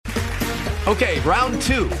Okay, round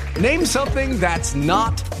two. Name something that's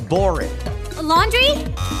not boring. A laundry?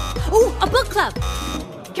 Ooh, a book club.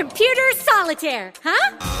 Computer solitaire,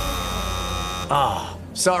 huh? Ah,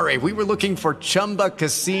 sorry, we were looking for Chumba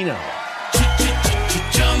Casino.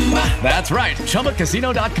 That's right,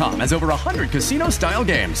 ChumbaCasino.com has over 100 casino-style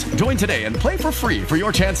games. Join today and play for free for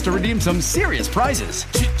your chance to redeem some serious prizes.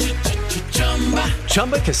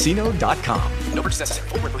 ChumbaCasino.com. No purchase necessary.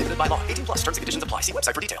 Void where prohibited by law. 18 plus. Terms and conditions apply. See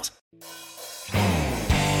website for details.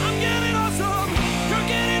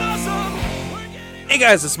 Hey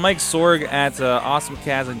guys, it's Mike Sorg at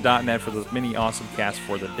AwesomeCast.net for this mini AwesomeCast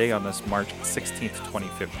for the day on this March 16th,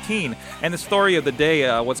 2015. And the story of the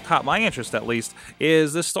day, what's caught my interest at least,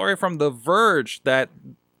 is this story from The Verge that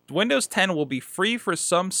Windows 10 will be free for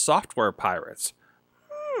some software pirates.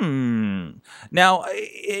 Now,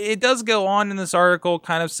 it does go on in this article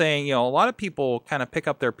kind of saying, a lot of people kind of pick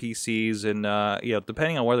up their PCs and,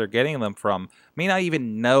 depending on where they're getting them from, may not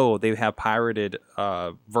even know they have pirated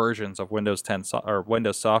versions of Windows 10 or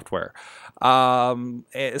Windows software.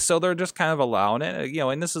 So they're just kind of allowing it,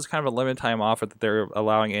 and this is kind of a limited time offer that they're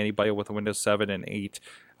allowing anybody with Windows 7 and 8,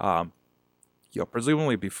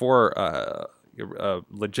 presumably before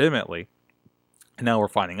legitimately. And now we're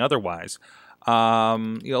finding otherwise.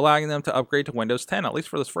 Allowing them to upgrade to Windows 10, at least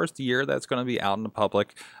for this first year that's going to be out in the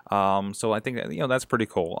public. So I think that, that's pretty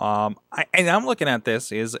cool. I'm looking at this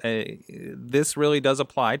this really does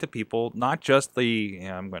apply to people, not just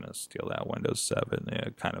I'm going to steal that Windows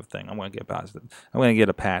 7 kind of thing. I'm going to get past it. I'm going to get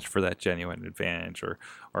a patch for that genuine advantage, or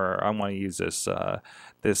I want to use this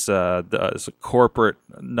corporate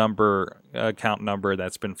account number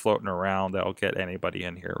that's been floating around that'll get anybody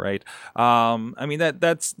in here, right?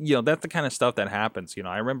 That's the kind of stuff that happens.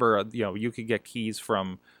 I remember, you could get keys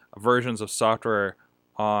from versions of software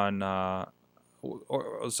in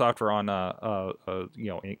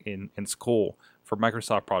school for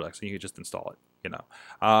Microsoft products, and you could just install it.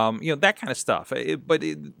 That kind of stuff. But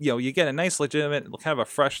you get a nice, legitimate, kind of a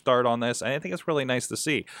fresh start on this, and I think it's really nice to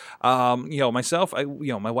see. Myself,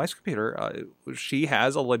 my wife's computer, she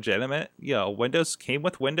has a legitimate, Windows, came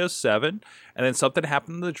with Windows 7, and then something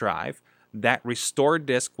happened to the drive. That restored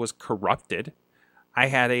disk was corrupted. I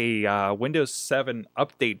had a Windows 7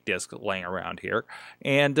 update disk laying around here,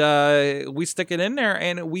 and we stick it in there,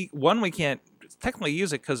 and we can't technically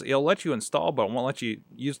use it because it'll let you install, but it won't let you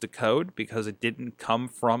use the code because it didn't come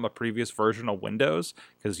from a previous version of Windows,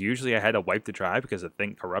 because usually I had to wipe the drive because the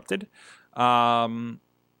thing corrupted. And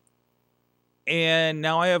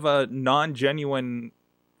now I have a non-genuine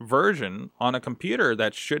version on a computer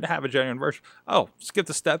that should have a genuine version. Oh, skip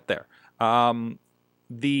the step there.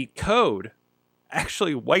 The code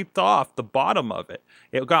actually wiped off the bottom of it.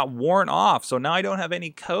 It got worn off, so now I don't have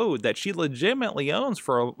any code that she legitimately owns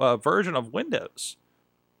for a version of Windows.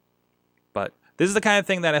 But this is the kind of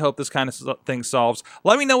thing that I hope this kind of thing solves.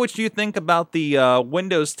 Let me know what you think about the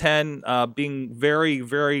Windows 10 being very,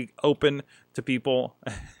 very open to people.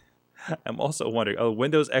 I'm also wondering,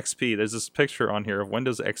 Windows XP, there's this picture on here of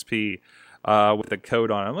Windows XP with the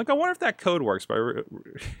code on it. I'm like, I wonder if that code works, but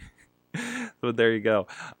so there you go.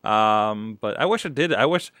 But I wish it did. I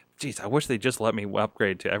wish they just let me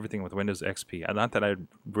upgrade to everything with Windows XP. Not that I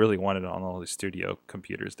really wanted it on all the studio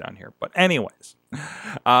computers down here. But anyways, let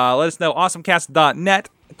us know. AwesomeCast.net.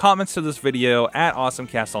 Comments to this video at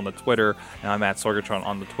AwesomeCast on the Twitter. And I'm at Sorgatron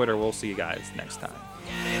on the Twitter. We'll see you guys next time.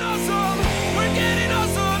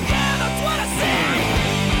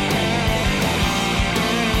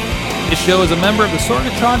 This show is a member of the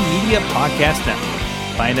Sorgatron Media Podcast Network.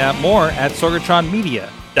 Find out more at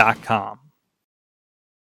sorgatronmedia.com.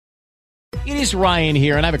 It is Ryan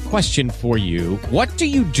here, and I have a question for you. What do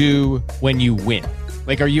you do when you win?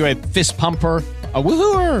 Like, are you a fist pumper, a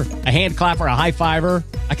woohooer, a hand clapper, a high fiver?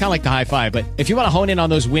 I kind of like the high five, but if you want to hone in on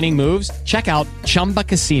those winning moves, check out Chumba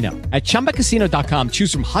Casino. At ChumbaCasino.com,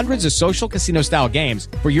 choose from hundreds of social casino-style games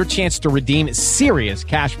for your chance to redeem serious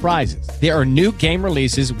cash prizes. There are new game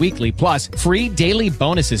releases weekly, plus free daily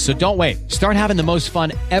bonuses, so don't wait. Start having the most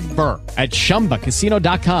fun ever at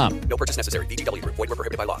ChumbaCasino.com. No purchase necessary. VGW Group. Void where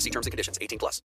prohibited by law. See terms and conditions. 18 plus.